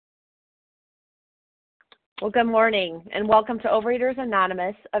Well, good morning, and welcome to Overeaters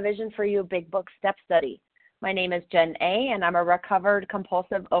Anonymous, a Vision for You Big Book Step Study. My name is Jen A., and I'm a recovered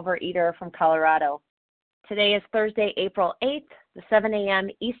compulsive overeater from Colorado. Today is Thursday, April 8th, the 7 a.m.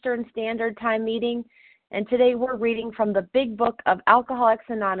 Eastern Standard Time meeting, and today we're reading from the Big Book of Alcoholics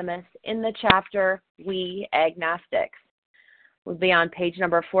Anonymous in the chapter, We Agnostics. We'll be on page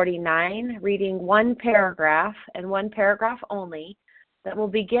number 49, reading one paragraph and one paragraph only, that will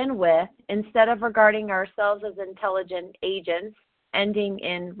begin with, instead of regarding ourselves as intelligent agents, ending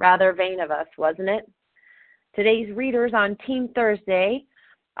in rather vain of us, wasn't it? Today's readers on Team Thursday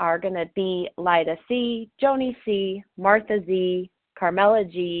are going to be Lyda C., Joni C., Martha Z., Carmela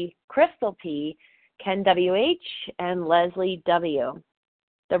G., Crystal P., Ken W.H., and Leslie W.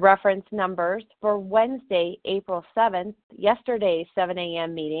 The reference numbers for Wednesday, April 7th, yesterday's 7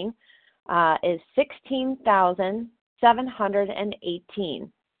 a.m. meeting, is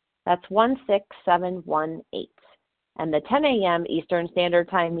 16,718. That's 16718. And the 10 a.m. Eastern Standard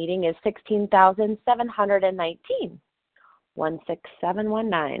Time meeting is 16,719.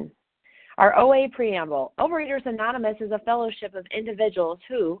 16719. Our OA preamble. Overeaters Anonymous is a fellowship of individuals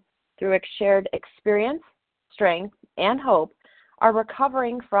who, through shared experience, strength, and hope, are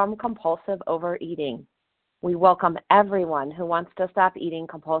recovering from compulsive overeating. We welcome everyone who wants to stop eating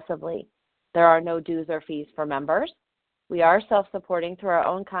compulsively. There are no dues or fees for members. We are self-supporting through our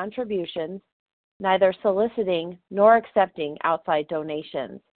own contributions, neither soliciting nor accepting outside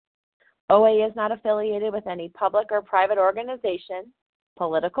donations. OA is not affiliated with any public or private organization,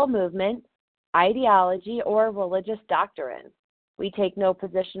 political movement, ideology, or religious doctrine. We take no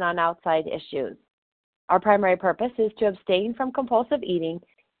position on outside issues. Our primary purpose is to abstain from compulsive eating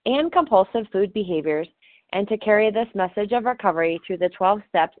and compulsive food behaviors and to carry this message of recovery through the 12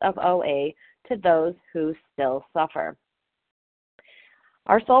 steps of OA to those who still suffer.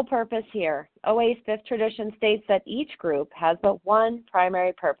 Our sole purpose here, OA's fifth tradition states that each group has but one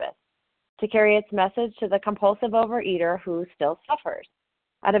primary purpose, to carry its message to the compulsive overeater who still suffers.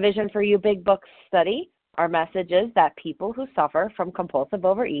 At a Vision for You Big Book study, our message is that people who suffer from compulsive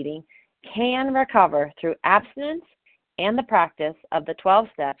overeating can recover through abstinence and the practice of the 12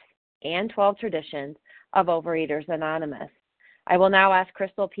 steps and 12 traditions of Overeaters Anonymous. I will now ask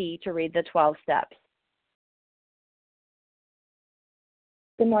Crystal P. to read the 12 steps.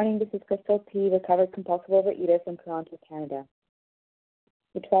 Good morning, this is Crystal P., recovered compulsive overeater from Toronto, Canada.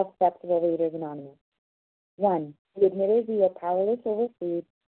 The 12 steps of Overeaters Anonymous. 1. We admitted we are powerless over food,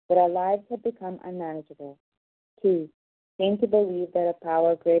 but our lives have become unmanageable. 2. Came to believe that a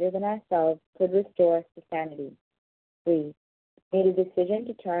power greater than ourselves could restore us to sanity. 3. Made a decision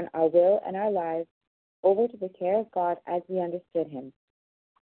to turn our will and our lives over to the care of God as we understood Him.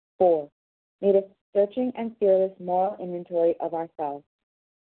 4. Made a searching and fearless moral inventory of ourselves.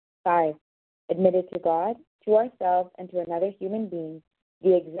 5. Admitted to God, to ourselves, and to another human being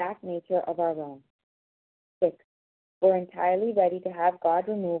the exact nature of our wrong. 6. We're entirely ready to have God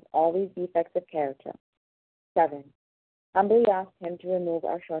remove all these defects of character. 7. Humbly asked Him to remove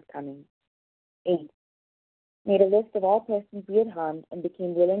our shortcomings. 8. Made a list of all persons we had harmed and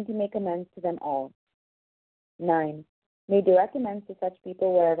became willing to make amends to them all. 9. Made direct amends to such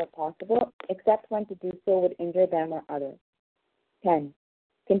people wherever possible, except when to do so would injure them or others. 10.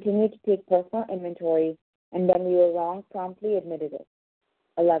 Continued to take personal inventory, and when we were wrong, promptly admitted it.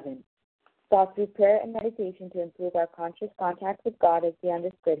 11. Sought through prayer and meditation to improve our conscious contact with God as we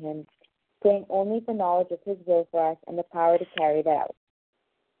understood Him, praying only for knowledge of His will for us and the power to carry that out.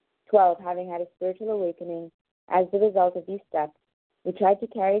 12. Having had a spiritual awakening as the result of these steps, we tried to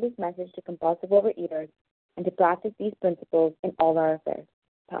carry this message to compulsive overeaters and to practice these principles in all our affairs.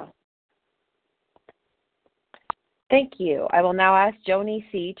 Pass. Thank you. I will now ask Joni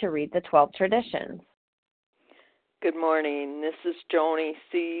C. to read the 12 traditions. Good morning. This is Joni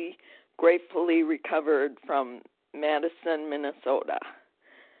C., gratefully recovered from Madison, Minnesota.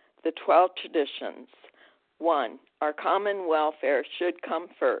 The 12 traditions. 1. Our common welfare should come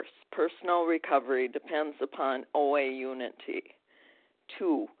first. Personal recovery depends upon OA unity.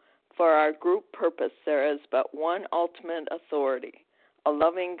 2. For our group purpose, there is but one ultimate authority, a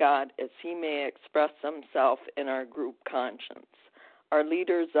loving God as He may express Himself in our group conscience. Our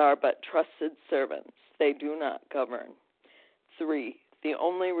leaders are but trusted servants. They do not govern. 3. The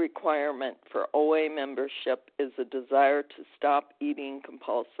only requirement for OA membership is a desire to stop eating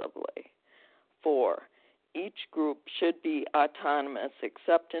compulsively. 4. Each group should be autonomous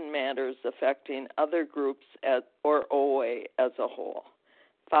except in matters affecting other groups or OA as a whole.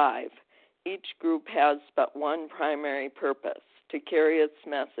 5. Each group has but one primary purpose, to carry its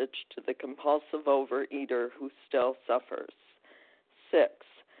message to the compulsive overeater who still suffers. 6.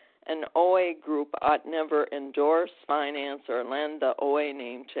 An OA group ought never endorse, finance, or lend the OA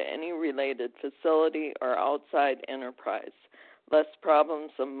name to any related facility or outside enterprise, lest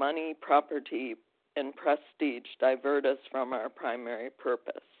problems of money, property, and prestige divert us from our primary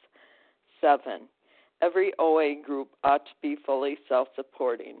purpose. 7. Every OA group ought to be fully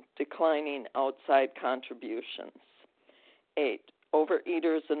self-supporting, declining outside contributions. 8.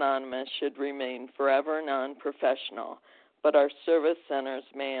 Overeaters Anonymous should remain forever non-professional, but our service centers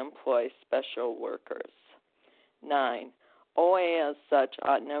may employ special workers. 9. OA as such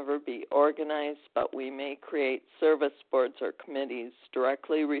ought never be organized, but we may create service boards or committees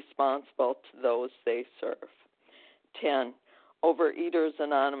directly responsible to those they serve. 10. Overeaters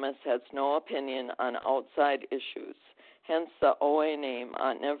Anonymous has no opinion on outside issues. Hence, the OA name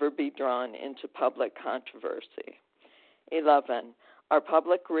ought never be drawn into public controversy. 11. Our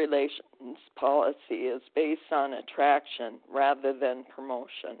public relations policy is based on attraction rather than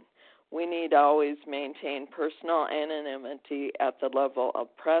promotion. We need always maintain personal anonymity at the level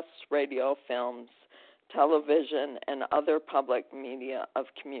of press, radio, films, television, and other public media of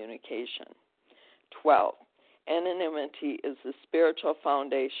communication. 12. Anonymity is the spiritual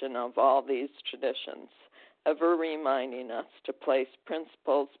foundation of all these traditions, ever reminding us to place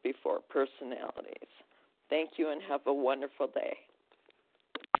principles before personalities. Thank you and have a wonderful day.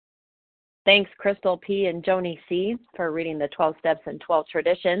 Thanks, Crystal P. and Joni C. for reading the 12 Steps and 12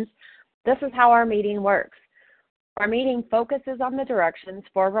 Traditions. This is how our meeting works. Our meeting focuses on the directions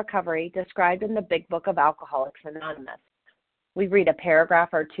for recovery described in the Big Book of Alcoholics Anonymous. We read a paragraph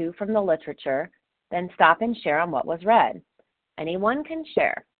or two from the literature, then stop and share on what was read. Anyone can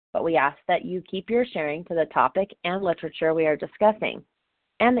share, but we ask that you keep your sharing to the topic and literature we are discussing,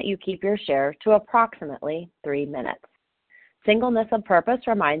 and that you keep your share to approximately 3 minutes. Singleness of purpose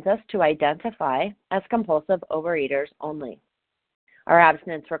reminds us to identify as compulsive overeaters only. Our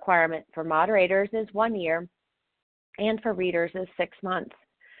abstinence requirement for moderators is 1 year, and for readers is 6 months.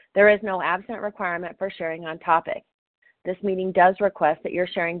 There is no abstinent requirement for sharing on topic. This meeting does request that your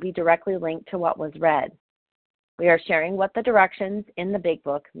sharing be directly linked to what was read. We are sharing what the directions in the Big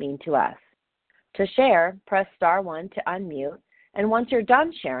Book mean to us. To share, press star 1 to unmute, and once you're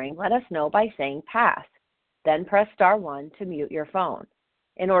done sharing, let us know by saying pass. Then press star 1 to mute your phone.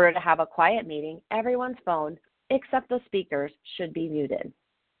 In order to have a quiet meeting, everyone's phone, except the speakers, should be muted.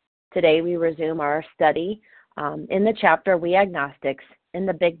 Today we resume our study in the chapter We Agnostics in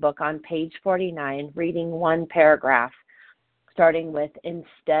the Big Book on page 49, reading one paragraph, starting with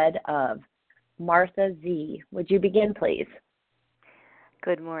instead of. Martha Z., would you begin, please?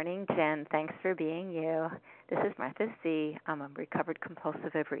 Good morning, Jen. Thanks for being you. This is Martha Z. I'm a recovered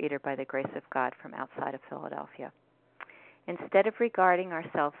compulsive overeater by the grace of God from outside of Philadelphia. Instead of regarding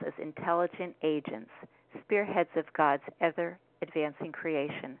ourselves as intelligent agents, spearheads of God's ever-advancing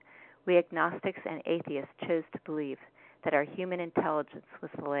creation, we agnostics and atheists chose to believe that our human intelligence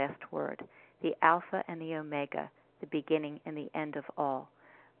was the last word, the Alpha and the Omega, the beginning and the end of all.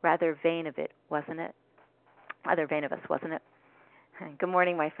 Rather vain of it, wasn't it? Rather vain of us, wasn't it? Good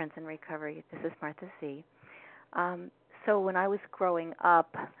morning, my friends in recovery. This is Martha C. So when I was growing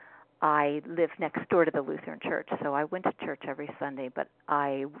up, I lived next door to the Lutheran church, so I went to church every Sunday, but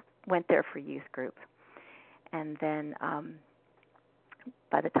I went there for youth group. And then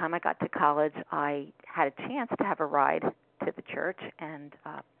by the time I got to college, I had a chance to have a ride to the church and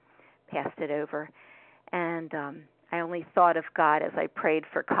passed it over. And I only thought of God as I prayed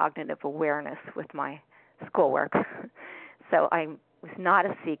for cognitive awareness with my schoolwork. So I was not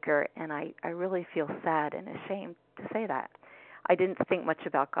a seeker, and I really feel sad and ashamed to say that. I didn't think much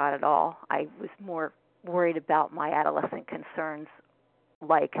about God at all. I was more worried about my adolescent concerns,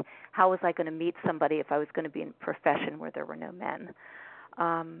 like how was I going to meet somebody if I was going to be in a profession where there were no men.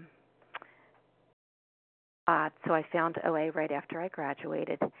 So I found OA right after I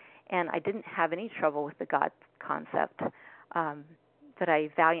graduated, and I didn't have any trouble with the God concept, but I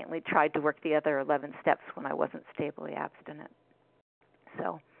valiantly tried to work the other 11 steps when I wasn't stably abstinent.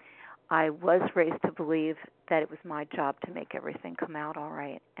 So I was raised to believe that it was my job to make everything come out all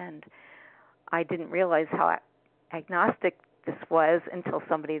right, and I didn't realize how agnostic this was until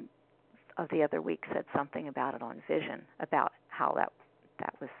somebody of the other week said something about it on Vision, about how that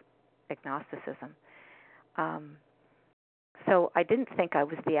was agnosticism. So I didn't think I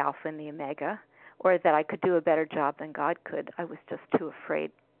was the Alpha and the Omega, or that I could do a better job than God could. I was just too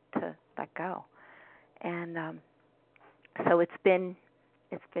afraid to let go. And so it's been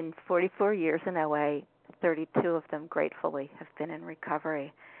 44 years in OA. 32 of them, gratefully, have been in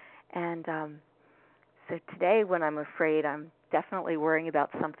recovery. And so today, when I'm afraid, I'm definitely worrying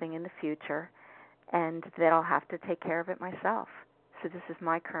about something in the future, and that I'll have to take care of it myself. So this is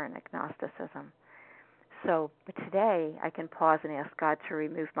my current agnosticism. So, but today I can pause and ask God to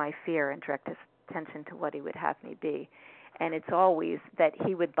remove my fear and direct his attention to what he would have me be. And it's always that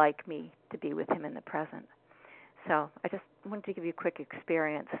he would like me to be with him in the present. So I just wanted to give you a quick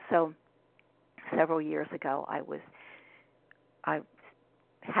experience. So several years ago, I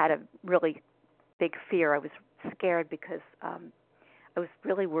had a really big fear. I was scared because I was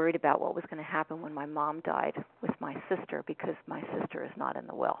really worried about what was going to happen when my mom died with my sister, because my sister is not in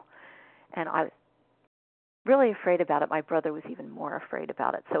the will. And I was really afraid about it. My brother was even more afraid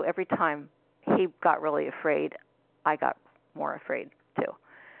about it. So every time he got really afraid, I got more afraid too.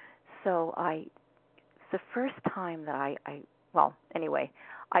 So the first time that I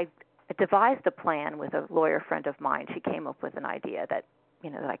devised a plan with a lawyer friend of mine. She came up with an idea that,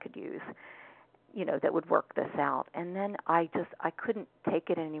 that I could use, that would work this out. And then I couldn't take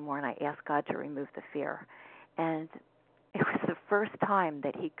it anymore, and I asked God to remove the fear. And it was the first time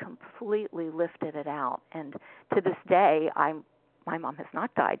that he completely lifted it out. And to this day, my mom has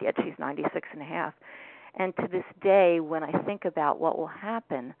not died yet. She's 96 and a half. And to this day, when I think about what will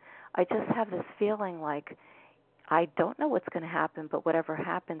happen, I just have this feeling like I don't know what's going to happen, but whatever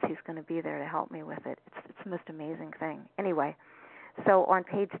happens, he's going to be there to help me with it. It's the most amazing thing. Anyway, so on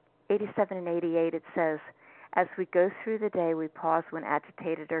page 87 and 88, it says, as we go through the day, we pause when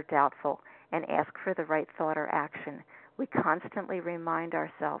agitated or doubtful and ask for the right thought or action. We constantly remind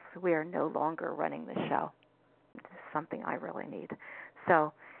ourselves we are no longer running the show. This is something I really need.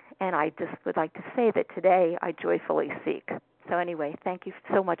 So, and I just would like to say that today I joyfully seek. So anyway, thank you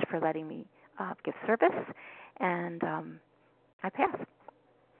so much for letting me give service, and I pass.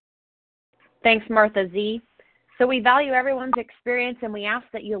 Thanks, Martha Z. So we value everyone's experience, and we ask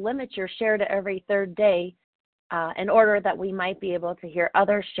that you limit your share to every third day in order that we might be able to hear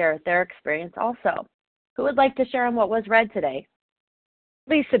others share their experience also. Who would like to share on what was read today?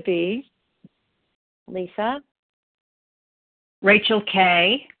 Lisa B. Lisa. Rachel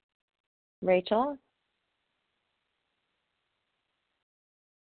K. Rachel.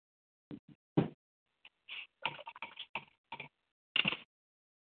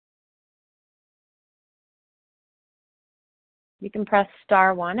 You can press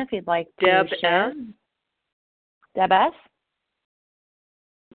 *1 if you'd like to Deb share. S. Deb S.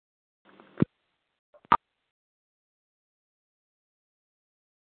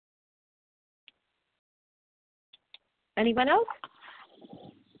 Anyone else?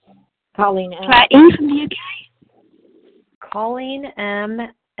 Colleen M. Claire E. from the UK. Colleen M.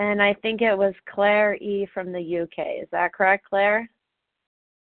 And I think it was Claire E. from the UK. Is that correct, Claire?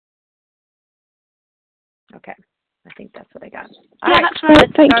 Okay. I think that's what I got. All right. That's right.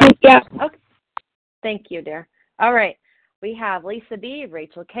 Thank you. Yeah. Okay. Thank you, dear. All right. We have Lisa B.,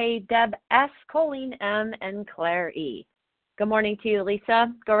 Rachel K., Deb S., Colleen M., and Claire E. Good morning to you,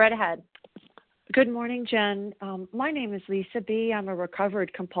 Lisa. Go right ahead. Good morning, Jen. My name is Lisa B. I'm a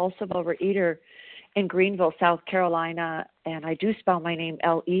recovered compulsive overeater in Greenville, South Carolina, and I do spell my name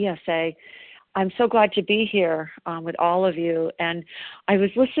Lesa. I'm so glad to be here with all of you. And I was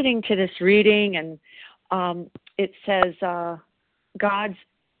listening to this reading, and it says God's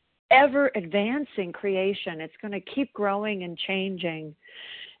ever-advancing creation. It's going to keep growing and changing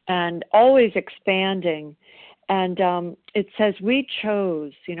and always expanding. And it says we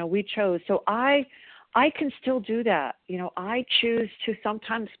chose. So I can still do that. I choose to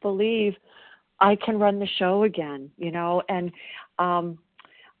sometimes believe I can run the show again, and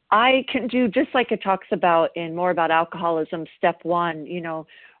I can do, just like it talks about in More About Alcoholism, step 1,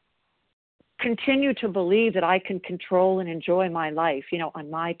 continue to believe that I can control and enjoy my life, on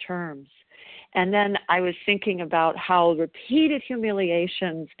my terms. And then I was thinking about how repeated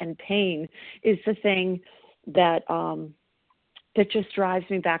humiliations and pain is the thing that just drives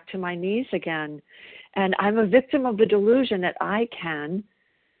me back to my knees again. And I'm a victim of the delusion that I can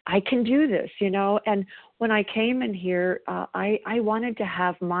do this, And when I came in here, I wanted to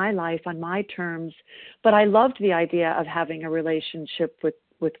have my life on my terms, but I loved the idea of having a relationship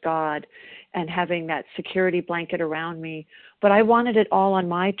with God and having that security blanket around me. But I wanted it all on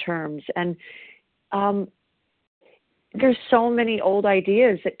my terms. And there's so many old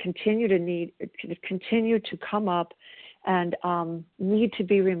ideas that continue to come up and need to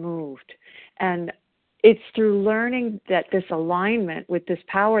be removed. And it's through learning that this alignment with this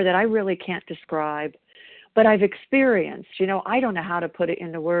power that I really can't describe, but I've experienced. I don't know how to put it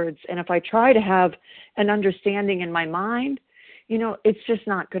into words. And if I try to have an understanding in my mind, it's just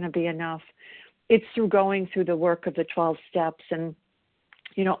not going to be enough. It's through going through the work of the 12 steps. And,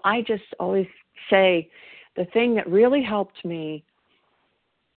 I just always say the thing that really helped me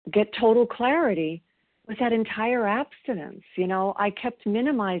get total clarity was that entire abstinence. I kept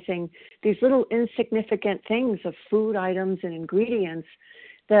minimizing these little insignificant things of food items and ingredients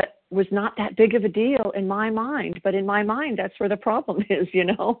that was not that big of a deal in my mind. But in my mind, that's where the problem is,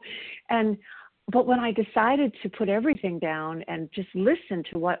 But when I decided to put everything down and just listen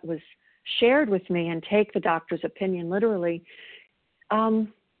to what was shared with me and take the doctor's opinion literally,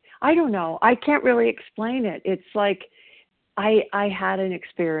 I don't know. I can't really explain it. It's like I had an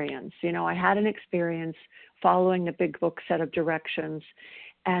experience. I had an experience following the big book set of directions.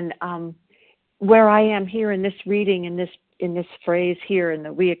 And where I am here in this reading, in this phrase here in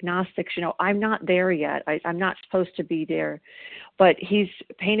the We Agnostics, I'm not there yet. I'm not supposed to be there. But he's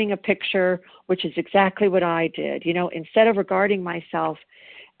painting a picture, which is exactly what I did. Instead of regarding myself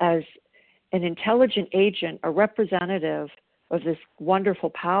as an intelligent agent, a representative of this wonderful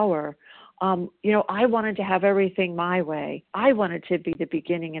power, I wanted to have everything my way. I wanted to be the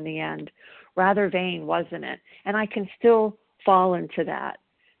beginning and the end. Rather vain, wasn't it? And I can still fall into that,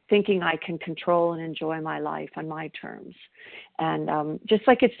 thinking I can control and enjoy my life on my terms. And just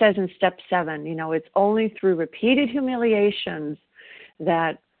like it says in step 7, it's only through repeated humiliations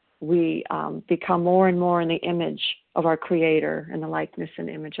that we become more and more in the image of our Creator, and the likeness and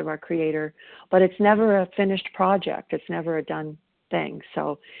image of our Creator. But it's never a finished project. It's never a done thing.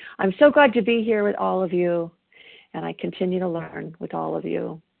 So I'm so glad to be here with all of you, and I continue to learn with all of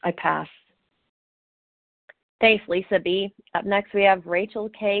you. I pass. Thanks, Lisa B. Up next, we have Rachel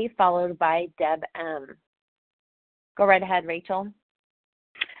K., followed by Deb M. Go right ahead, Rachel.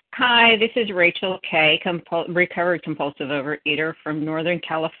 Hi, this is Rachel K., recovered compulsive overeater from Northern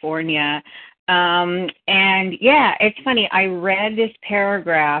California. And yeah, it's funny. I read this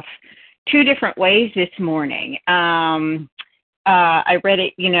paragraph 2 different ways this morning. I read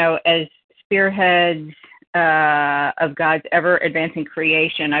it, as spearheads of God's ever-advancing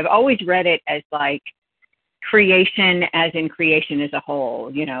creation. I've always read it as like creation as in creation as a whole,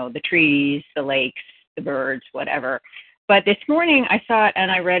 the trees, the lakes, the birds, whatever. But this morning I saw it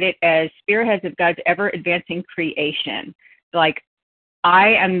and I read it as spearheads of God's ever-advancing creation. Like I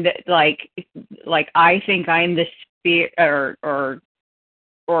am I think I'm the spear or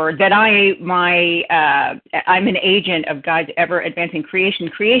that I'm an agent of God's ever-advancing creation,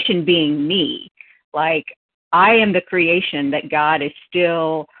 creation being me. Like I am the creation that God is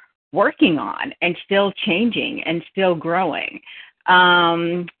still working on and still changing and still growing.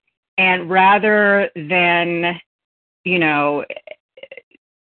 And rather than,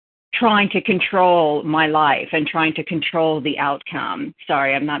 trying to control my life and trying to control the outcome.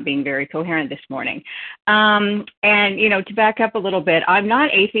 Sorry, I'm not being very coherent this morning. And, to back up a little bit, I'm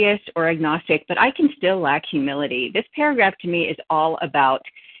not atheist or agnostic, but I can still lack humility. This paragraph to me is all about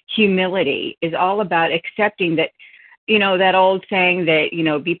humility, is all about accepting that, that old saying that,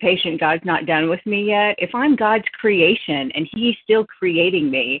 be patient, God's not done with me yet. If I'm God's creation and he's still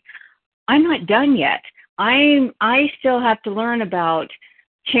creating me, I'm not done yet. I still have to learn about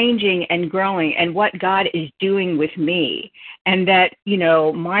changing and growing and what God is doing with me. And that,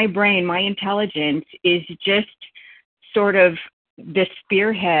 my brain, my intelligence is just sort of the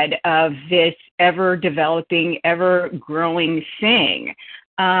spearhead of this ever-developing, ever-growing thing.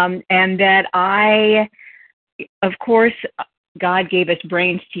 And that of course, God gave us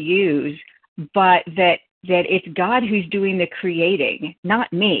brains to use, but that it's God who's doing the creating,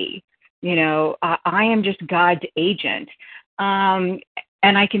 not me. I am just God's agent.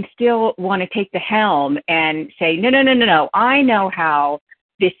 And I can still want to take the helm and say, no. I know how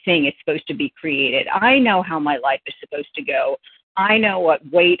this thing is supposed to be created. I know how my life is supposed to go. I know what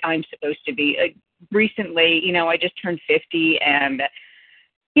weight I'm supposed to be. Recently, I just turned 50 and,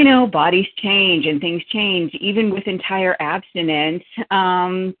 bodies change and things change, even with entire abstinence.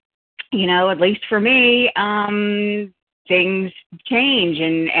 At least for me, things change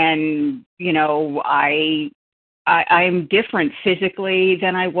and I'm different physically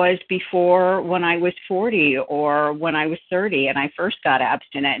than I was before when I was 40 or when I was 30 and I first got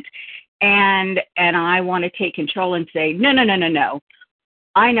abstinent. And I want to take control and say, no.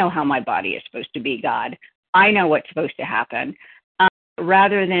 I know how my body is supposed to be, God. I know what's supposed to happen.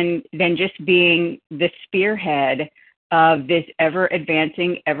 Rather than just being the spearhead of this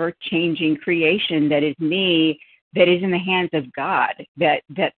ever-advancing, ever-changing creation that is me, that is in the hands of God, that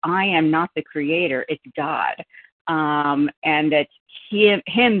I am not the creator, it's God. And that's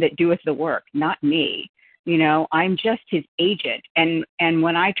him that doeth the work, not me. I'm just his agent. And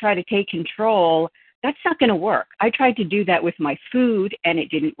when I try to take control, that's not going to work. I tried to do that with my food and it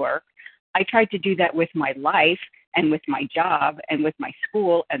didn't work. I tried to do that with my life and with my job and with my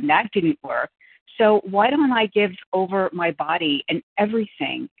school, and that didn't work. So why don't I give over my body and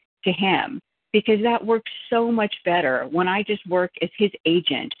everything to him because that works so much better when I just work as his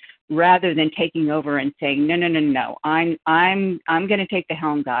agent rather than taking over and saying, no, I'm going to take the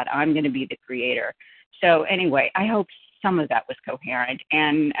helm, God. I'm going to be the creator. So anyway, I hope some of that was coherent.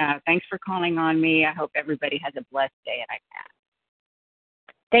 And thanks for calling on me. I hope everybody has a blessed day, and I pass.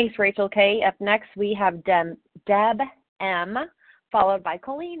 Thanks, Rachel K. Up next, we have Deb M., followed by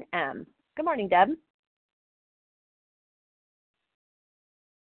Colleen M. Good morning, Deb.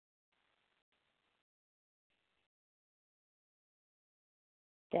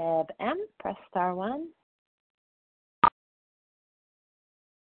 Deb M., press star 1.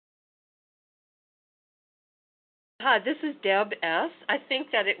 Hi, this is Deb S. I think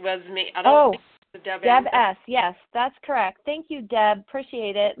that it was me. I Oh, don't think it was Deb M. S. Yes, that's correct. Thank you, Deb.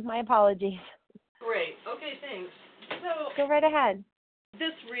 Appreciate it. My apologies. Great. Okay, thanks. So Go right ahead.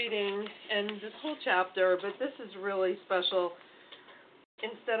 this reading and this whole chapter, but this is really special.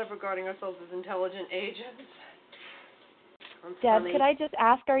 Instead of regarding ourselves as intelligent agents. Deb, could I just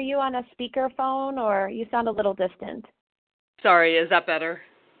ask, are you on a speakerphone or you sound a little distant? Sorry, is that better?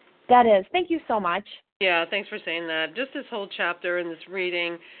 That is. Thank you so much. Yeah, thanks for saying that. Just this whole chapter in this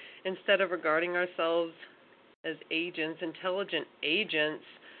reading, instead of regarding ourselves as agents, intelligent agents,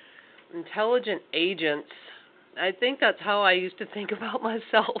 I think that's how I used to think about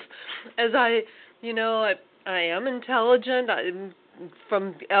myself. As I am intelligent.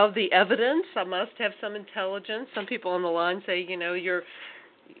 From the evidence, I must have some intelligence. Some people on the line say,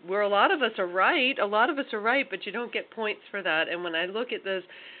 where a lot of us are right, but you don't get points for that. And when I look at this,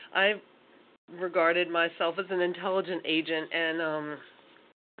 I regarded myself as an intelligent agent, and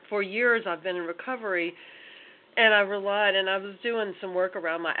for years I've been in recovery, and I was doing some work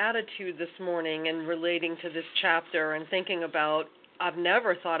around my attitude this morning and relating to this chapter and thinking about, I've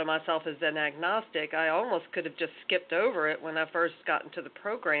never thought of myself as an agnostic. I almost could have just skipped over it when I first got into the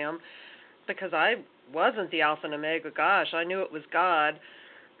program because I wasn't the Alpha and Omega. Gosh, I knew it was God,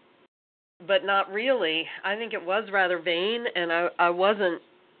 but not really. I think it was rather vain, and I wasn't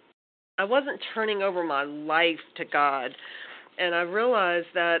turning over my life to God. And I realized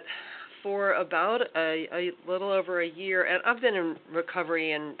that for about a little over a year, and I've been in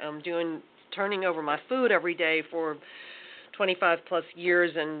recovery and turning over my food every day for 25 plus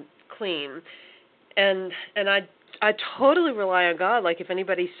years and clean, and I totally rely on God. Like if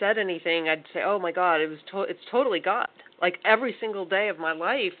anybody said anything, I'd say, oh my God, it's totally God. Like every single day of my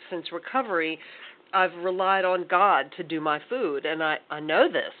life since recovery, I've relied on God to do my food, and I know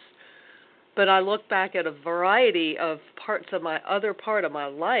this. But I look back at a variety of parts of my other part of my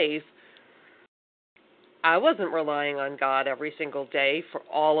life, I wasn't relying on God every single day for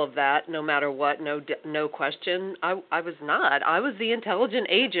all of that, no matter what, no question. I was not. I was the intelligent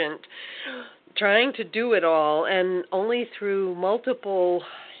agent trying to do it all, and only through multiple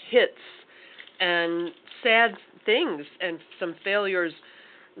hits and sad things and some failures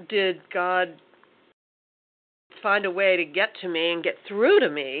did God find a way to get to me and get through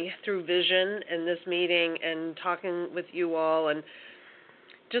to me through vision and this meeting and talking with you all and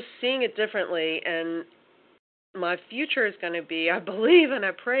just seeing it differently. And my future is going to be, I believe and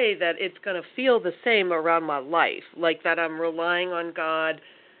I pray that it's going to feel the same around my life, like that I'm relying on God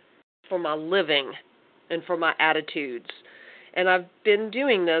for my living and for my attitudes. And I've been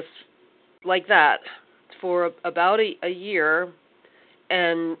doing this like that for about a year,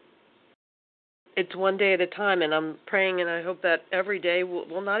 and it's one day at a time, and I'm praying, and I hope that every day,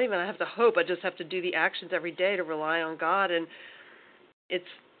 well, not even I have to hope, I just have to do the actions every day to rely on God, and it's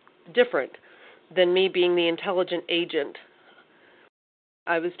different than me being the intelligent agent.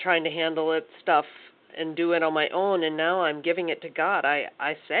 I was trying to handle it stuff and do it on my own, and now I'm giving it to God. I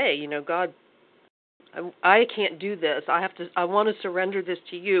say, God, I can't do this. I want to surrender this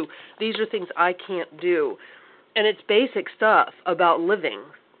to you. These are things I can't do. And it's basic stuff about living,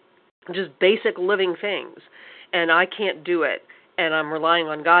 just basic living things. And I can't do it. And I'm relying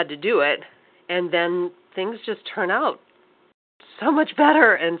on God to do it. And then things just turn out so much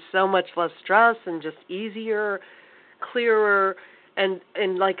better and so much less stress and just easier, clearer, and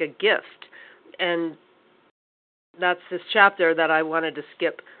like a gift. And that's this chapter that I wanted to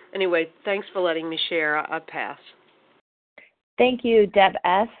skip. Anyway, thanks for letting me share. I pass. Thank you, Deb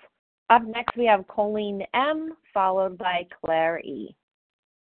S. Up next, we have Colleen M., followed by Claire E.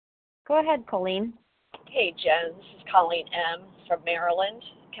 Go ahead, Colleen. Hey, Jen. This is Colleen M. from Maryland.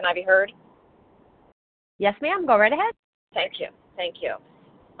 Can I be heard? Yes, ma'am. Go right ahead. Thank you. Thank you.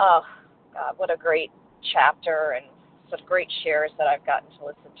 Oh, God, what a great chapter and some great shares that I've gotten to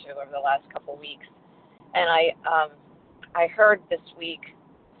listen to over the last couple of weeks. And I heard this week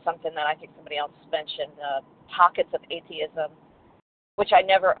something that I think somebody else mentioned, pockets of atheism which I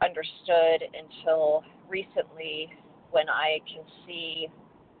never understood until recently when I can see,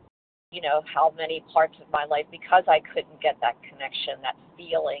 how many parts of my life, because I couldn't get that connection, that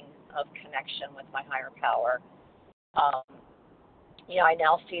feeling of connection with my higher power, I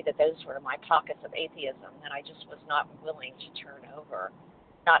now see that those were my pockets of atheism that I just was not willing to turn over,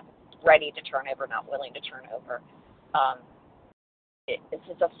 not ready to turn over, not willing to turn over. This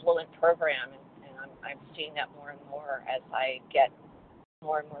is a fluent program, and I'm seeing that more and more as I get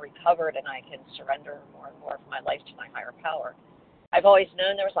more and more recovered and I can surrender more and more of my life to my higher power. I've always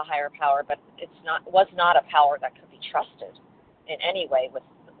known there was a higher power, but it was not a power that could be trusted in any way with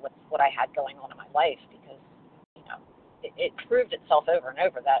what I had going on in my life, because it proved itself over and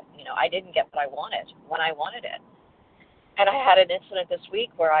over that I didn't get what I wanted when I wanted it. And I had an incident this week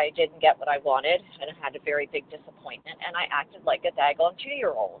where I didn't get what I wanted, and I had a very big disappointment, and I acted like a daggone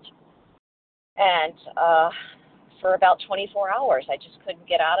 2-year-old. And for about 24 hours, I just couldn't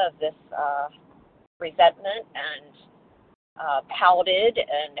get out of this resentment, and pouted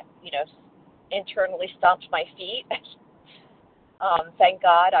and internally stomped my feet. Thank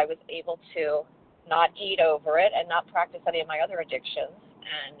God I was able to not eat over it and not practice any of my other addictions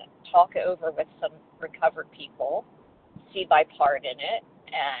and talk over with some recovered people, see my part in it,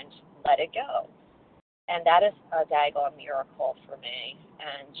 and let it go. And that is a daggone miracle for me,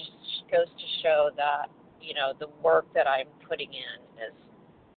 and just goes to show that the work that I'm putting in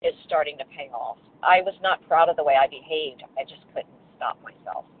is starting to pay off. I was not proud of the way I behaved. I just couldn't stop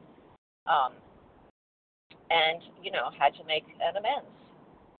myself. And had to make an amends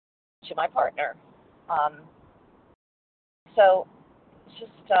to my partner. So it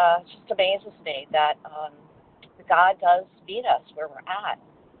just amazes me that God does meet us where we're at.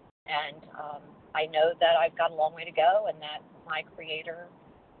 And I know that I've got a long way to go, and that my Creator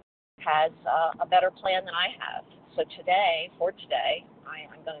has a better plan than I have. So today,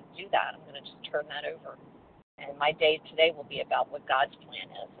 I'm going to do that. I'm going to just turn that over. And my day today will be about what God's plan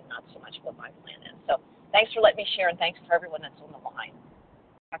is and not so much what my plan is. So thanks for letting me share, and thanks for everyone that's on the line.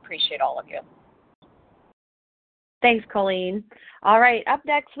 I appreciate all of you. Thanks, Colleen. All right, up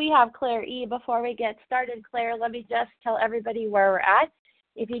next we have Claire E. Before we get started, Claire, let me just tell everybody where we're at.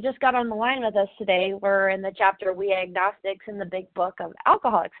 If you just got on the line with us today, we're in the chapter We Agnostics in the Big Book of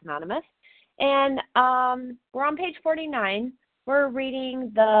Alcoholics Anonymous. And we're on page 49. We're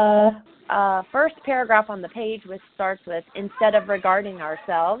reading the first paragraph on the page, which starts with, instead of regarding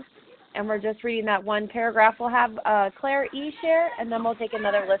ourselves. And we're just reading that one paragraph. We'll have Claire E. share, and then we'll take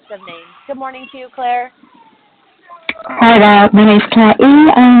another list of names. Good morning to you, Claire. Hi there, my name's Claire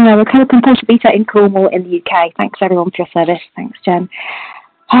E. I'm a recovered compulsive eater in Cornwall in the UK. Thanks everyone for your service. Thanks, Jen.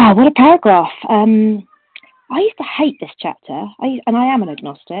 What a paragraph. I used to hate this chapter, and I am an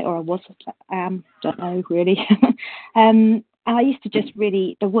agnostic, or I was, don't know really. And I used to just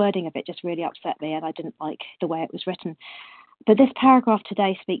really, the wording of it just really upset me, and I didn't like the way it was written. But this paragraph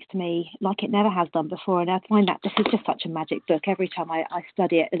today speaks to me like it never has done before, and I find that this is just such a magic book. Every time I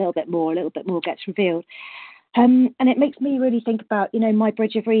study it, a little bit more gets revealed. And it makes me really think about, my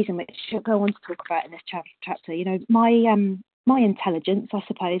bridge of reason, which I'll go on to talk about in this chapter. My intelligence, I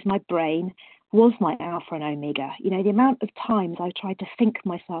suppose, my brain was my alpha and omega. The amount of times I tried to think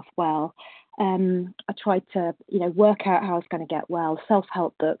myself well, I tried to, work out how I was going to get well,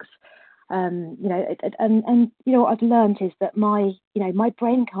 self-help books. And what I've learned is that my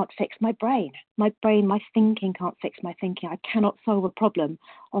brain can't fix my brain. My thinking can't fix my thinking. I cannot solve a problem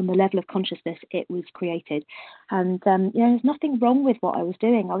on the level of consciousness it was created. And, there's nothing wrong with what I was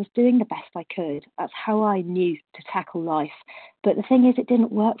doing. I was doing the best I could. That's how I knew to tackle life. But the thing is, it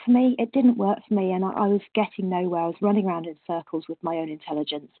didn't work for me. And I was getting nowhere. I was running around in circles with my own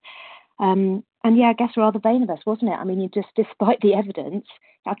intelligence. And I guess rather vain of us, wasn't it? I mean, despite the evidence,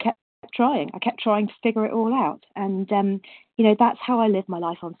 I kept trying to figure it all out. And, that's how I live my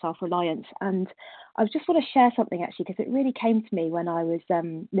life, on self-reliance. And I just want to share something, actually, because it really came to me when I was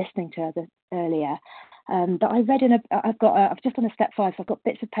listening to her earlier. That I read I've just done a step 5, so I've got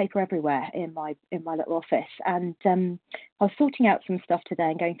bits of paper everywhere in my little office. And I was sorting out some stuff today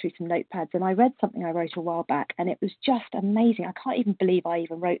and going through some notepads, and I read something I wrote a while back, and it was just amazing. I can't even believe I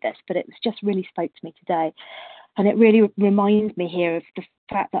even wrote this, but it was just really spoke to me today. And it really reminds me here of the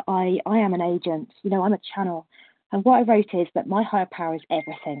fact that I am an agent. I'm a channel. And what I wrote is that my higher power is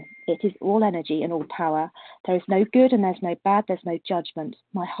everything. It is all energy and all power. There is no good and there's no bad. There's no judgment.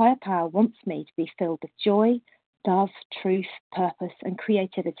 My higher power wants me to be filled with joy, love, truth, purpose, and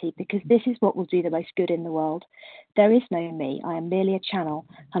creativity, because this is what will do the most good in the world. There is no me. I am merely a channel,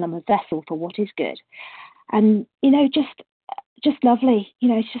 and I'm a vessel for what is good. And, just lovely.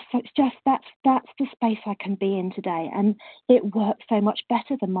 It's just that's the space I can be in today, and it works so much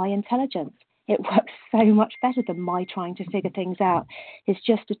better than my intelligence. It works so much better than my trying to figure things out. It's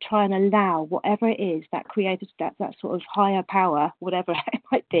just to try and allow whatever it is that created that sort of higher power, whatever it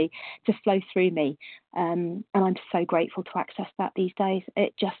might be, to flow through me. And I'm so grateful to access that these days.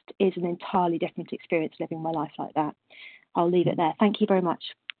 It just is an entirely different experience living my life like that. I'll leave it there. Thank you very much.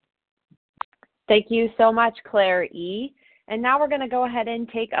 Thank you so much, Claire E. And now we're going to go ahead and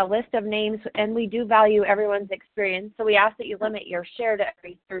take a list of names, and we do value everyone's experience, so we ask that you limit your share to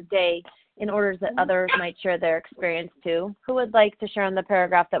every third day in order that others might share their experience too. Who would like to share on the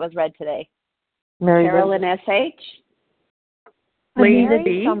paragraph that was read today? Carolyn S.H. Mary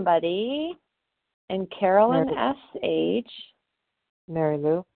B. Somebody. And Carolyn S.H. Mary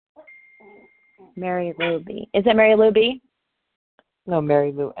Lou. Mary Lou B. Is it Mary Lou B? No,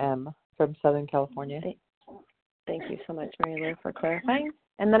 Mary Lou M. from Southern California. Thank you so much, Mary Lou, for clarifying.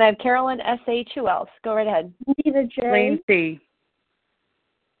 And then I have Carolyn S.H. Who else? Go right ahead. Anita J. Lane C.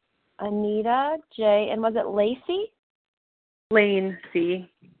 Anita J. And was it Lacey? Lane C.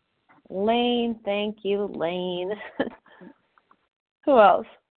 Lane. Thank you, Lane. Who else?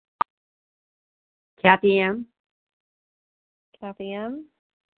 Kathy M. Kathy M.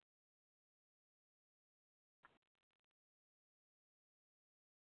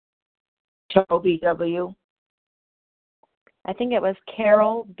 Toby W. I think it was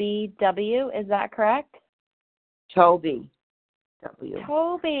Carol B.W. Is that correct? Toby W.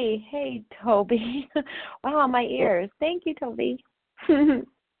 Toby. Hey, Toby. Wow, my ears. Thank you, Toby.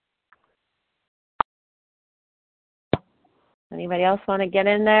 Anybody else want to get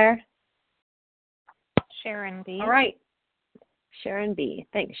in there? Sharon B. All right. Sharon B.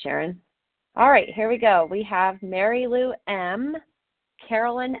 Thanks, Sharon. All right, here we go. We have Mary Lou M.,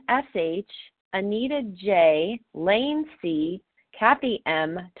 Carolyn S.H., Anita J., Lane C., Kathy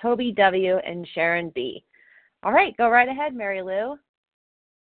M., Toby W., and Sharon B. All right, go right ahead, Mary Lou.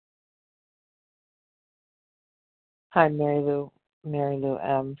 Hi, Mary Lou. Mary Lou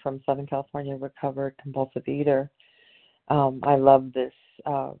M. from Southern California, recovered compulsive eater. I love this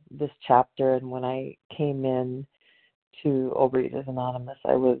chapter, and when I came in to Overeaters Anonymous,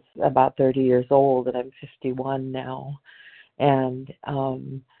 I was about 30 years old, and I'm 51 now. And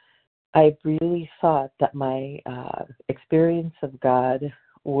I really thought that my experience of God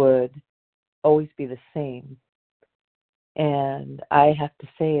would always be the same. And I have to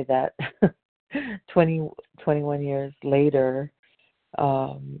say that 21 years later,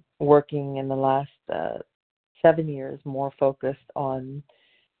 working in the last 7 years more focused on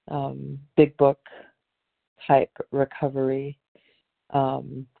big book type recovery, I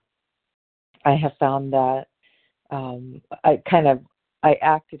have found that I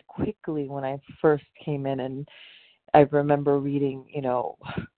acted quickly when I first came in, and I remember reading,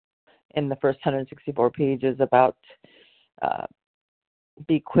 in the first 164 pages about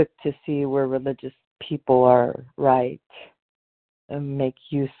be quick to see where religious people are right and make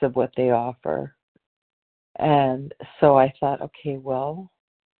use of what they offer. And so I thought, okay, well,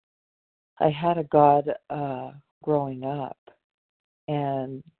 I had a God growing up,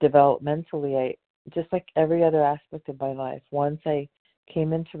 and developmentally, just like every other aspect of my life, once I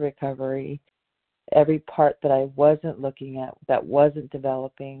came into recovery, every part that I wasn't looking at, that wasn't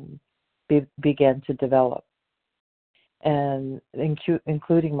developing, began to develop, and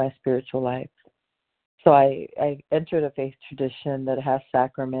including my spiritual life. So I entered a faith tradition that has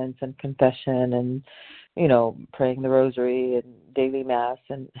sacraments and confession and, praying the rosary and daily mass,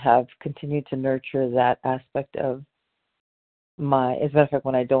 and have continued to nurture that aspect of as a matter of fact,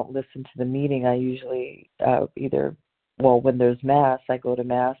 when I don't listen to the meeting, I usually when there's mass, I go to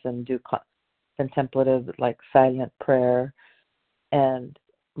mass and do contemplative, like silent prayer, and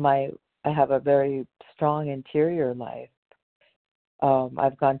I have a very strong interior life.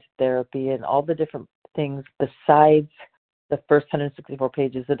 I've gone to therapy and all the different things besides the first 164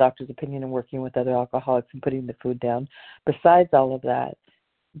 pages, the doctor's opinion and working with other alcoholics and putting the food down. Besides all of that,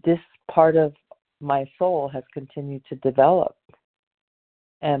 this part of my soul has continued to develop,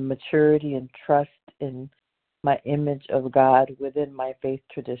 and maturity and trust in my image of God within my faith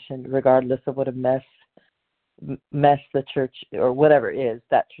tradition, regardless of what a mess the church or whatever is,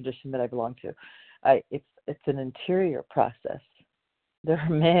 that tradition that I belong to. It's an interior process. There are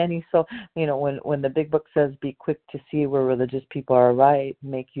many, when the big book says be quick to see where religious people are right,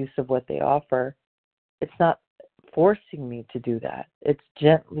 make use of what they offer, it's not forcing me to do that. It's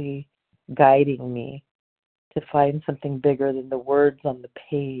gently guiding me to find something bigger than the words on the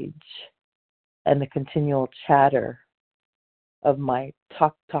page and the continual chatter of my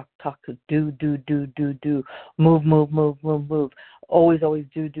talk, do, move, always,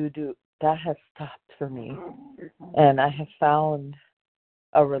 do. That has stopped for me. And I have found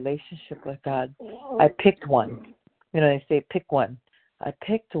a relationship with God. I picked one. They say pick one. I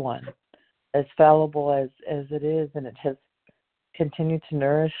picked one, as fallible as it is, and it has continued to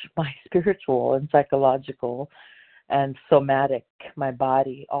nourish my spiritual and psychological and somatic, my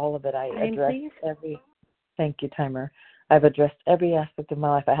body, all of it. I address every, thank you, timer. I've addressed every aspect of my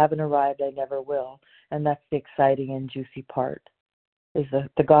life. I haven't arrived, I never will. And that's the exciting and juicy part, is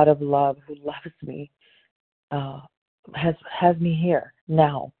the God of love who loves me, has me here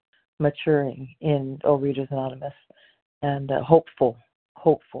now, maturing in Overeaters Anonymous, and hopeful,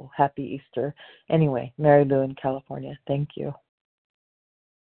 happy Easter. Anyway, Mary Lou in California. Thank you.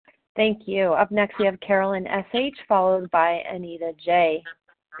 Thank you. Up next, we have Carolyn S.H., followed by Anita J.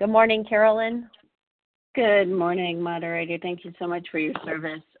 Good morning, Carolyn. Good morning, moderator. Thank you so much for your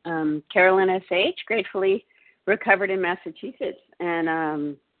service. Carolyn S.H., gratefully recovered in Massachusetts. And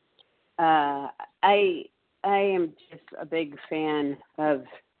I am just a big fan of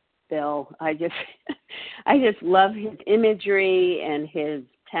Bill. I just love his imagery and his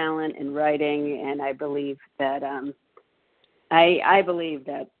talent in writing, and I believe that I believe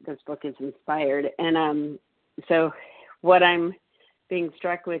that this book is inspired. And so what I'm being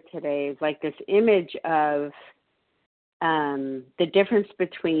struck with today is like this image of the difference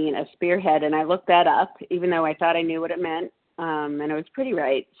between a spearhead, and I looked that up, even though I thought I knew what it meant, and I was pretty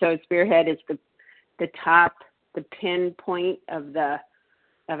right. So a spearhead is the top, the pin point of a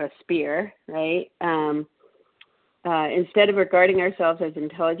spear, right? Instead of regarding ourselves as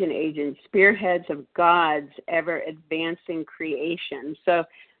intelligent agents, spearheads of God's ever-advancing creation. So,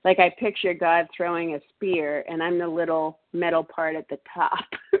 like, I picture God throwing a spear, and I'm the little metal part at the top,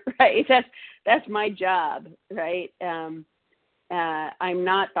 right? That's my job, right? I'm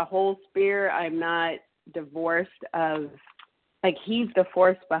not the whole spear. I'm not divorced of, like, he's the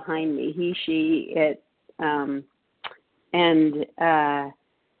force behind me. He, she, it. And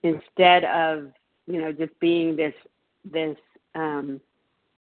instead of, just being this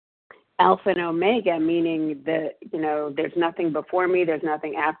alpha and omega, meaning that, there's nothing before me, there's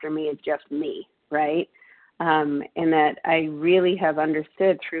nothing after me, it's just me, right? And that I really have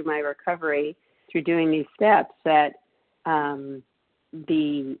understood through my recovery, through doing these steps, that my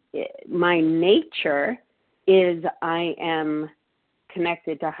nature is I am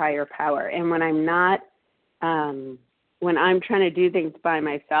connected to higher power. And when I'm not, when I'm trying to do things by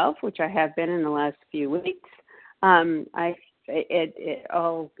myself, which I have been in the last few weeks, it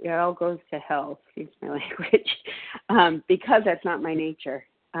all goes to hell, excuse my language, because that's not my nature.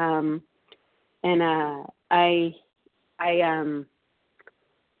 I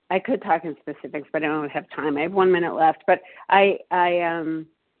could talk in specifics, but I don't have time. I have 1 minute left, but I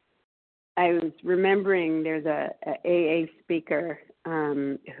was remembering there's a AA speaker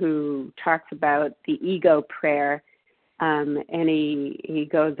who talks about the ego prayer. And he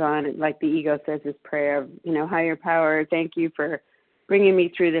goes on, like the ego says his prayer of, higher power, thank you for bringing me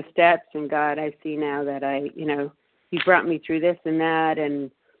through the steps. And God, I see now that you brought me through this and that.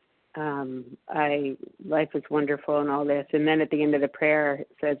 And life is wonderful and all this. And then at the end of the prayer, it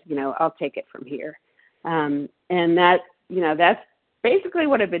says, I'll take it from here. And that, that's basically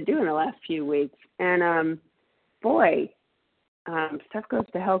what I've been doing the last few weeks. And stuff goes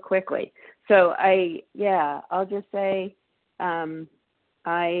to hell quickly. So I'll just say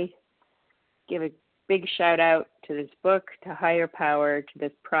I give a big shout out to this book, to higher power, to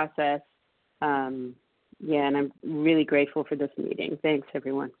this process. And I'm really grateful for this meeting. Thanks,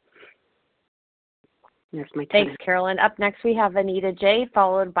 everyone. There's my time. Thanks, Carolyn. Up next, we have Anita J.,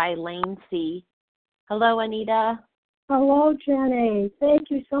 followed by Lane C. Hello, Anita. Hello, Jenny. Thank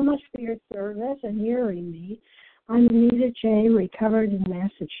you so much for your service and hearing me. I'm Anita J., recovered in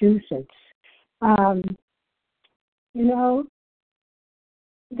Massachusetts.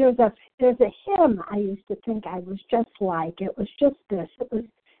 There's a hymn I used to think I was just like. It was just this. It was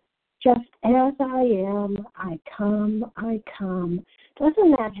just as I am, I come, I come.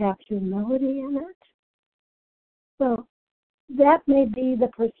 Doesn't that have humility in it? So that may be the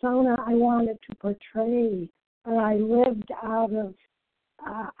persona I wanted to portray, but I lived out of,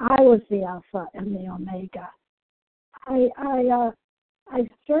 I was the Alpha and the Omega. I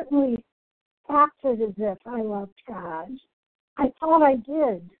certainly acted as if I loved God. I thought I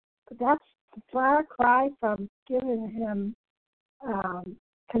did, but that's a far cry from giving him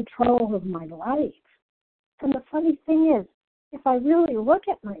control of my life. And the funny thing is, if I really look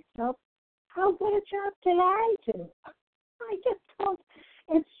at myself, how good a job did I do? I just don't,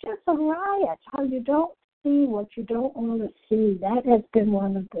 it's just a riot how you don't see what you don't want to see. That has been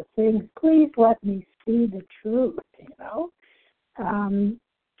one of the things. Please let me see the truth,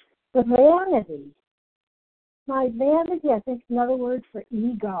 The vanity. My vanity, I think, is another word for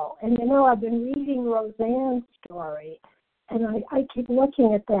ego. And, I've been reading Roseanne's story, and I keep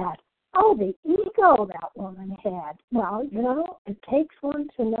looking at that. Oh, the ego that woman had. Well, it takes one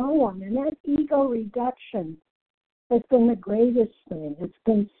to know one. And that ego reduction has been the greatest thing. It's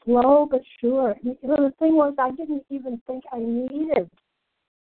been slow but sure. And, the thing was, I didn't even think I needed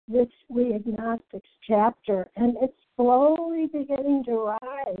this We Agnostics chapter. And it's slowly beginning to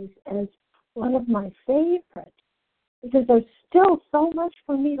rise as one of my favorites. Because there's still so much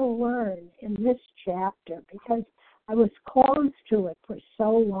for me to learn in this chapter because I was closed to it for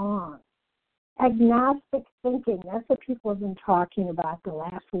so long. Agnostic thinking, that's what people have been talking about the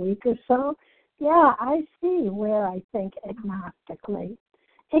last week or so. Yeah, I see where I think agnostically.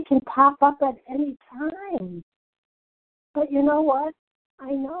 It can pop up at any time. But you know what?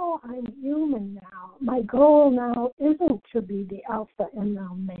 I know I'm human now. My goal now isn't to be the Alpha and the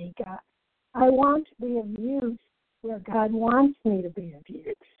Omega. I want to be of use where God wants me to be of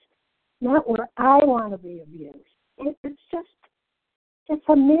use, not where I want to be of use. It's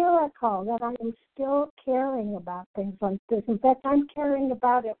a miracle that I am still caring about things like this. In fact, I'm caring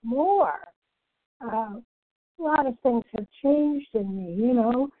about it more. A lot of things have changed in me,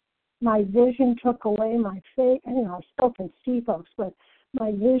 My vision took away my faith. I still can see folks, but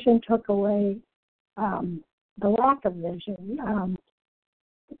my vision took away the lack of vision.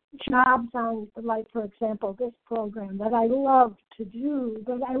 Jobs on, like, for example, this program that I love to do,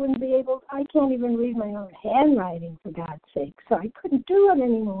 but I wouldn't be able, I can't even read my own handwriting, for God's sake, so I couldn't do it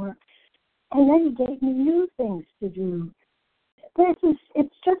anymore. And then he gave me new things to do.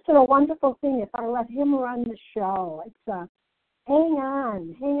 It's just a wonderful thing if I let him run the show. It's hang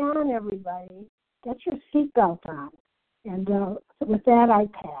on, everybody. Get your seatbelt on. And with that, I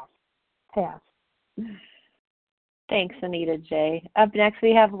pass. Thanks, Anita J. Up next,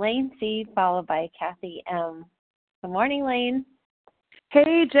 we have Lane C, followed by Kathy M. Good morning, Lane.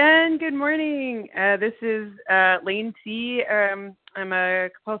 Hey, Jen. Good morning. This is Lane C. I'm a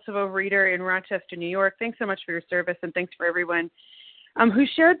compulsive overeater in Rochester, New York. Thanks so much for your service, and thanks for everyone who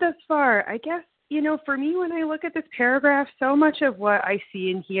shared thus far. I guess, for me, when I look at this paragraph, so much of what I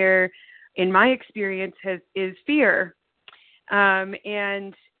see and hear in my experience is fear.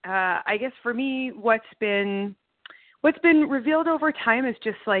 And I guess for me, what's been revealed over time is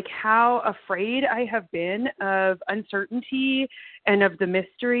just like how afraid I have been of uncertainty and of the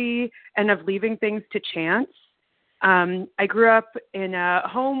mystery and of leaving things to chance. I grew up in a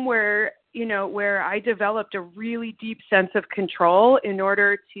home where I developed a really deep sense of control in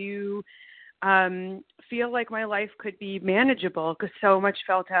order to feel like my life could be manageable because so much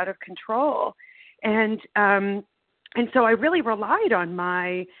felt out of control. And so I really relied on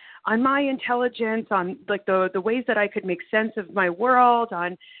my intelligence, on like the ways that I could make sense of my world,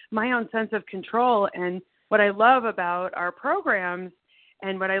 on my own sense of control. And what I love about our programs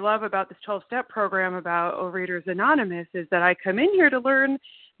and what I love about this 12-step program about Overeaters Anonymous is that I come in here to learn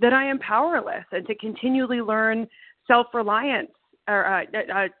that I am powerless and to continually learn self-reliance, or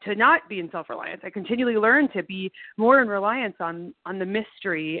to not be in self-reliance. I continually learn to be more in reliance on the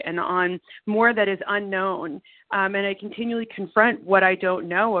mystery and on more that is unknown. And I continually confront what I don't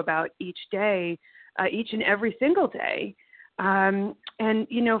know about each day, each and every single day. And,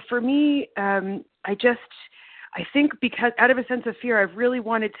 for me, I think because out of a sense of fear, I've really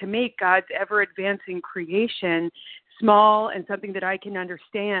wanted to make God's ever-advancing creation small and something that I can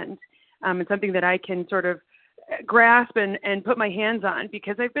understand, and something that I can sort of grasp and put my hands on,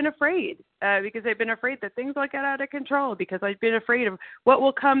 because I've been afraid, that things will get out of control, because I've been afraid of what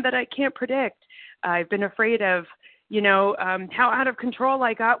will come that I can't predict. I've been afraid of, how out of control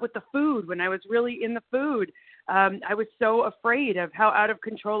I got with the food when I was really in the food. I was so afraid of how out of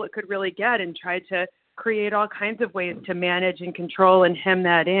control it could really get and tried to create all kinds of ways to manage and control and hem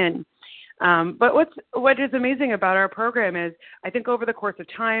that in. But what is amazing about our program is I think over the course of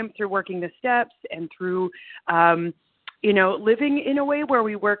time, through working the steps and through, living in a way where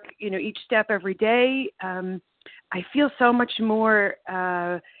we work, each step every day, I feel so much more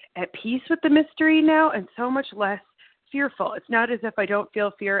at peace with the mystery now and so much less fearful. It's not as if I don't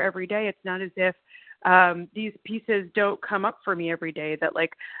feel fear every day. It's not as if these pieces don't come up for me every day, that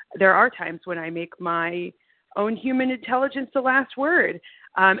like there are times when I make my own human intelligence the last word.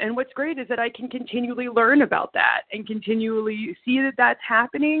 And what's great is that I can continually learn about that and continually see that that's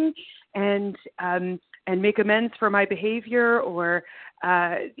happening and make amends for my behavior or,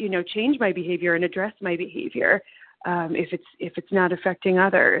 change my behavior and address my behavior if it's not affecting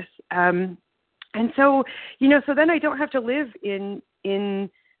others. And so, so then I don't have to live in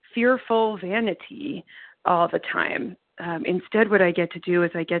fearful vanity all the time. Instead, what I get to do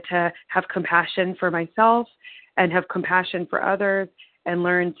is I get to have compassion for myself and have compassion for others and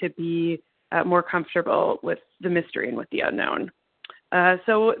learn to be more comfortable with the mystery and with the unknown.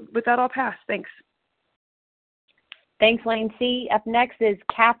 So with that, I'll pass. Thanks. Thanks, Lane C. Up next is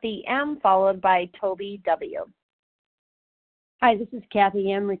Kathy M., followed by Toby W. Hi, this is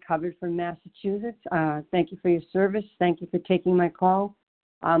Kathy M., recovered from Massachusetts. Thank you for your service. Thank you for taking my call.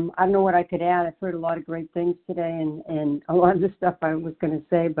 I don't know what I could add. I've heard a lot of great things today, and a lot of the stuff I was going to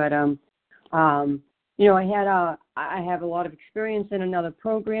say, but I have a lot of experience in another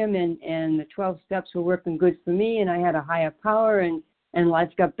program, and the 12 steps were working good for me, and I had a higher power, and life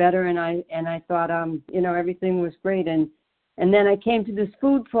got better, and I thought everything was great, and then I came to this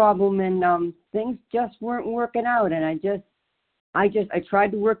food problem, and things just weren't working out, and I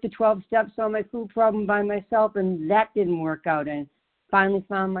tried to work the 12 steps on my food problem by myself, and that didn't work out, and finally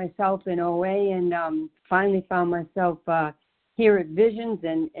found myself in OA, and finally found myself here at Visions,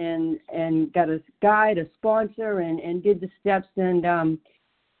 and got a guide, a sponsor, and did the steps, and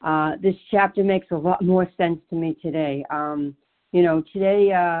this chapter makes a lot more sense to me today.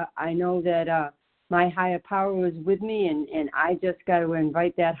 Today I know that my higher power was with me, and I just got to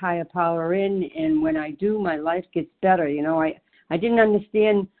invite that higher power in, and when I do, my life gets better. I didn't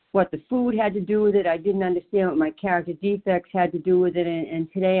understand what the food had to do with it. I didn't understand what my character defects had to do with it. And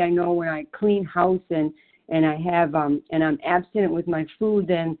today I know when I clean house and I have and I'm abstinent with my food,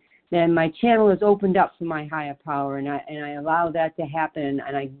 then my channel is opened up for my higher power, and I allow that to happen,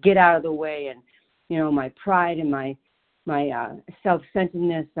 and I get out of the way, and my pride and my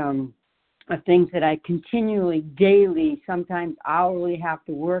self-centeredness are things that I continually, daily, sometimes hourly have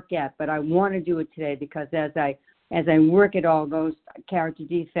to work at. But I want to do it today because as I work at all those character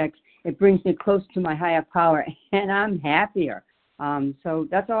defects, it brings me close to my higher power, and I'm happier. So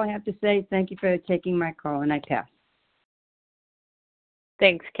that's all I have to say. Thank you for taking my call, and I pass.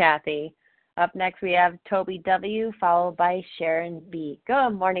 Thanks, Kathy. Up next, we have Toby W., followed by Sharon B.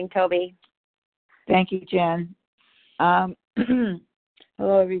 Good morning, Toby. Thank you, Jen. Hello,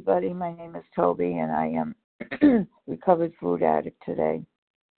 everybody. My name is Toby, and I am recovered food addict today.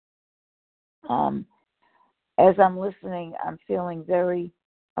 As I'm listening, I'm feeling very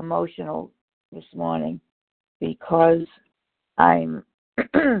emotional this morning because I'm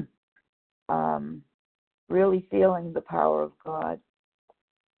really feeling the power of God.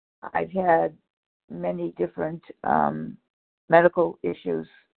 I've had many different medical issues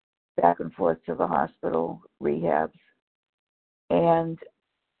back and forth to the hospital, rehabs, and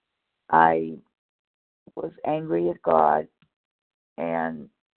I was angry at God and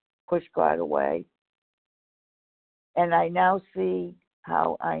pushed God away. And I now see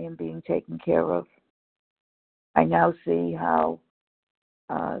how I am being taken care of. I now see how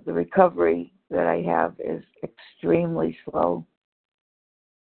the recovery that I have is extremely slow.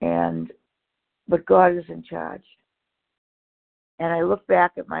 But God is in charge. And I look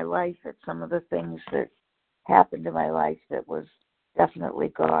back at my life, at some of the things that happened in my life that was definitely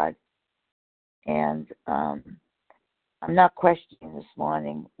God. And I'm not questioning this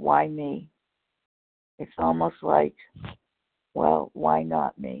morning, why me? It's almost like, well, why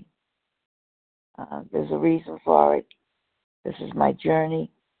not me? There's a reason for it. This is my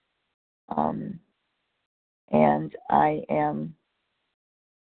journey. And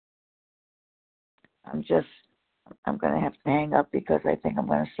I'm going to have to hang up because I think I'm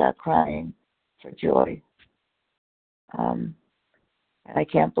going to start crying for joy. And I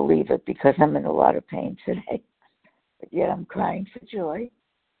can't believe it because I'm in a lot of pain today. But yet I'm crying for joy.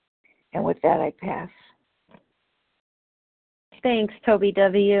 And with that, I pass. Thanks, Toby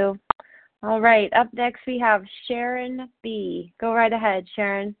W. All right, up next we have Sharon B. Go right ahead,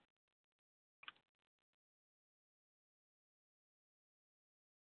 Sharon.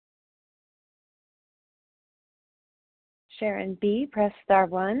 Sharon B., press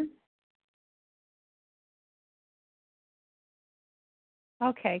 *1.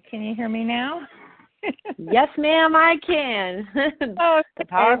 Okay, can you hear me now? Yes, ma'am, I can. Oh, the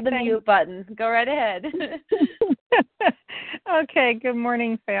power of the mute button. Go right ahead. Okay, good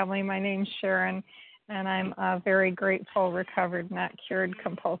morning, family. My name's Sharon, and I'm a very grateful, recovered, not cured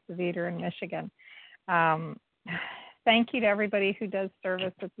compulsive eater in Michigan. Thank you to everybody who does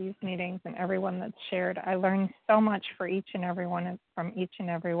service at these meetings and everyone that's shared. I learned so much from each and every one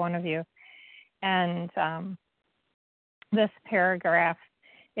of you. And this paragraph,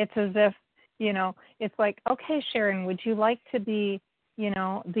 it's as if, it's like, okay, Sharon, would you like to be,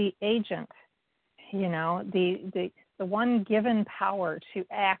 the agent, the one given power to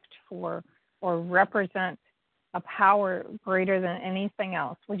act for or represent a power greater than anything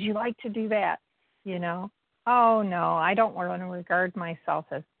else. Would you like to do that? You know, oh no, I don't want to regard myself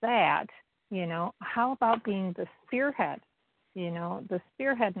as that. You know, how about being the spearhead? You know, the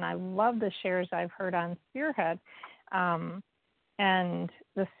spearhead, and I love the shares I've heard on spearhead. And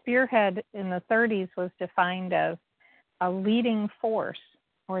the spearhead in the 30s was defined as a leading force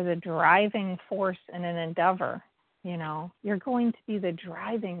or the driving force in an endeavor. You know, you're going to be the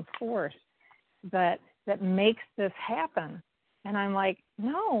driving force that makes this happen. And I'm like,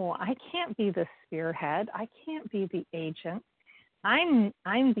 no, I can't be the spearhead. I can't be the agent. I'm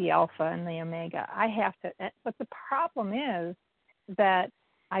the alpha and the omega. I have to. But the problem is that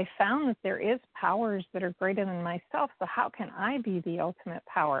I found that there is powers that are greater than myself. So how can I be the ultimate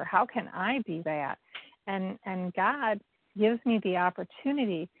power? How can I be that? And God gives me the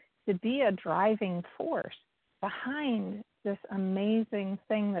opportunity to be a driving force behind this amazing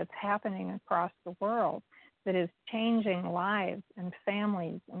thing that's happening across the world that is changing lives and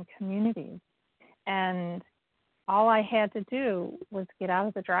families and communities. And all I had to do was get out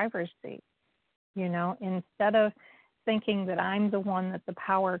of the driver's seat. You know, instead of thinking that I'm the one that the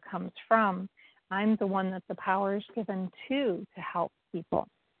power comes from, I'm the one that the power is given to help people.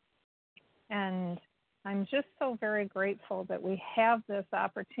 And I'm just so very grateful that we have this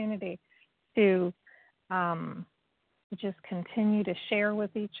opportunity to just continue to share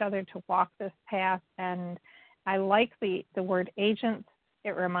with each other, to walk this path. And I like the word agents.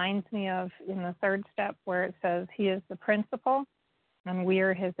 It reminds me of in the third step where it says he is the principal and we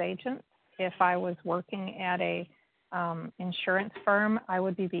are his agents. If I was working at a insurance firm, I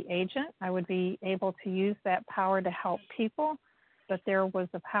would be the agent. I would be able to use that power to help people, but there was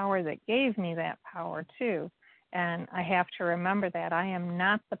a power that gave me that power too. And I have to remember that I am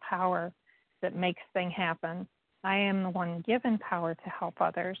not the power that makes things happen. I am the one given power to help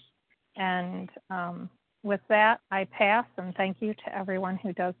others. And with that, I pass, and thank you to everyone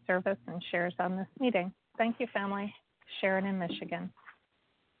who does service and shares on this meeting. Thank you, family. Sharon in Michigan.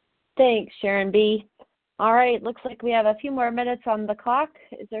 Thanks, Sharon B. All right, looks like we have a few more minutes on the clock.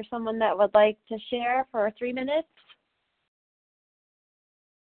 Is there someone that would like to share for 3 minutes?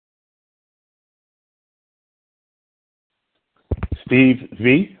 Steve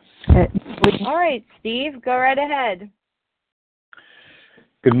V. All right, Steve, go right ahead.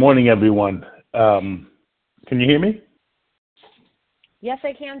 Good morning, everyone. Can you hear me? Yes,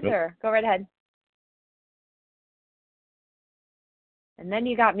 I can, sir. Go right ahead. And then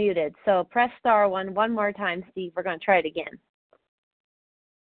you got muted. So press star one more time, Steve. We're going to try it again.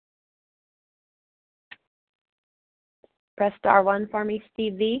 Press star one for me,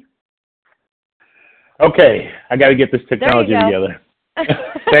 Steve V. Okay, I got to get this technology together.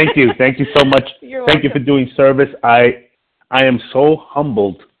 Thank you. Thank you so much. Thank you for doing service. I am so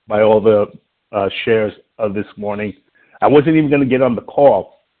humbled by all the shares of this morning. I wasn't even going to get on the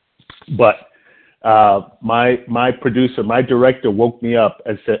call, but my producer, my director woke me up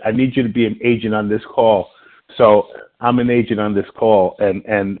and said, I need you to be an agent on this call. So I'm an agent on this call,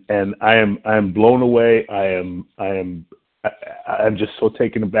 and I am blown away. I'm just so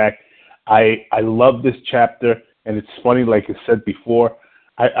taken aback. I love this chapter, and it's funny, like I said before,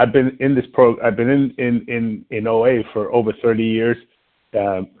 I've been in this I've been in OA for over 30 years.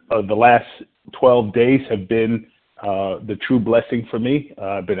 The last 12 days have been the true blessing for me.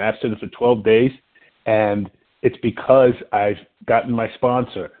 I've been abstinent for 12 days, and it's because I've gotten my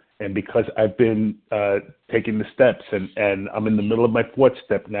sponsor and because I've been taking the steps, and I'm in the middle of my fourth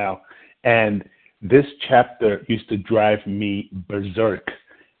step now. And this chapter used to drive me berserk,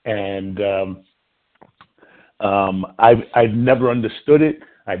 and I've never understood it.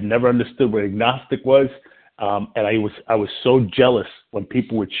 I've never understood what agnostic was, and I was so jealous when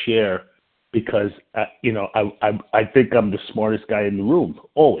people would share, because I think I'm the smartest guy in the room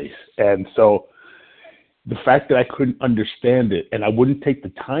always, and so the fact that I couldn't understand it and I wouldn't take the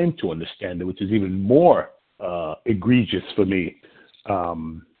time to understand it, which is even more egregious for me.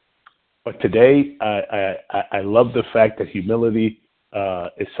 But today, I love the fact that humility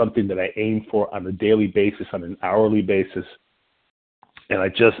is something that I aim for on a daily basis, on an hourly basis. And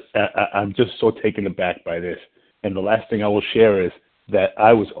I'm just so taken aback by this. And the last thing I will share is that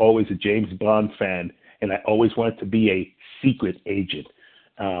I was always a James Bond fan, and I always wanted to be a secret agent.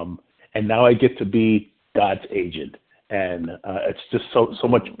 And now I get to be God's agent. And it's just so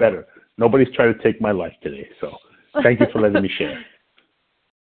much better. Nobody's trying to take my life today. So thank you for letting me share.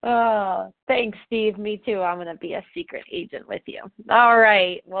 Oh, thanks, Steve. Me too. I'm going to be a secret agent with you. All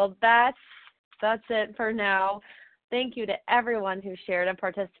right. Well, that's it for now. Thank you to everyone who shared and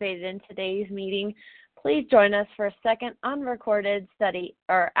participated in today's meeting. Please join us for a second unrecorded study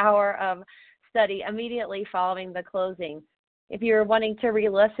or hour of study immediately following the closing. If you're wanting to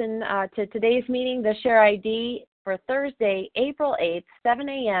re-listen to today's meeting, the share ID for Thursday, April 8th, 7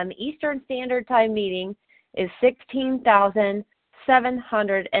 a.m. Eastern Standard Time meeting is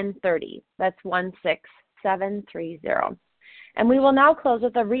 16,730. That's 16730. And we will now close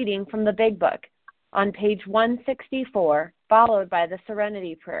with a reading from the Big Book on page 164, followed by the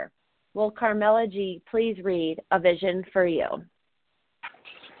Serenity Prayer. Will Carmela G. please read A Vision for You?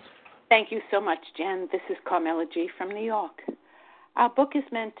 Thank you so much, Jen. This is Carmela G. from New York. Our book is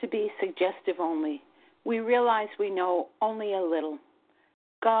meant to be suggestive only. We realize we know only a little.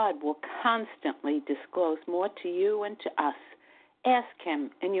 God will constantly disclose more to you and to us. Ask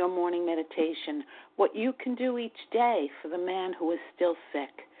Him in your morning meditation what you can do each day for the man who is still sick.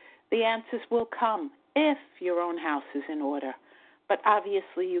 The answers will come if your own house is in order. But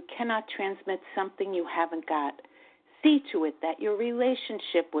obviously you cannot transmit something you haven't got. See to it that your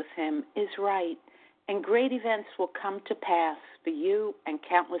relationship with Him is right, and great events will come to pass for you and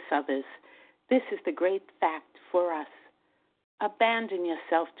countless others. This is the great fact for us. Abandon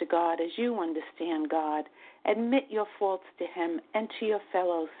yourself to God as you understand God. Admit your faults to Him and to your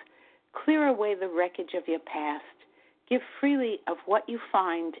fellows. Clear away the wreckage of your past. Give freely of what you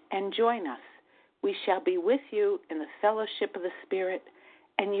find and join us. We shall be with you in the fellowship of the Spirit,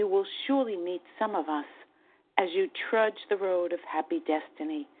 and you will surely meet some of us as you trudge the road of happy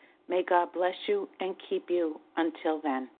destiny. May God bless you and keep you until then.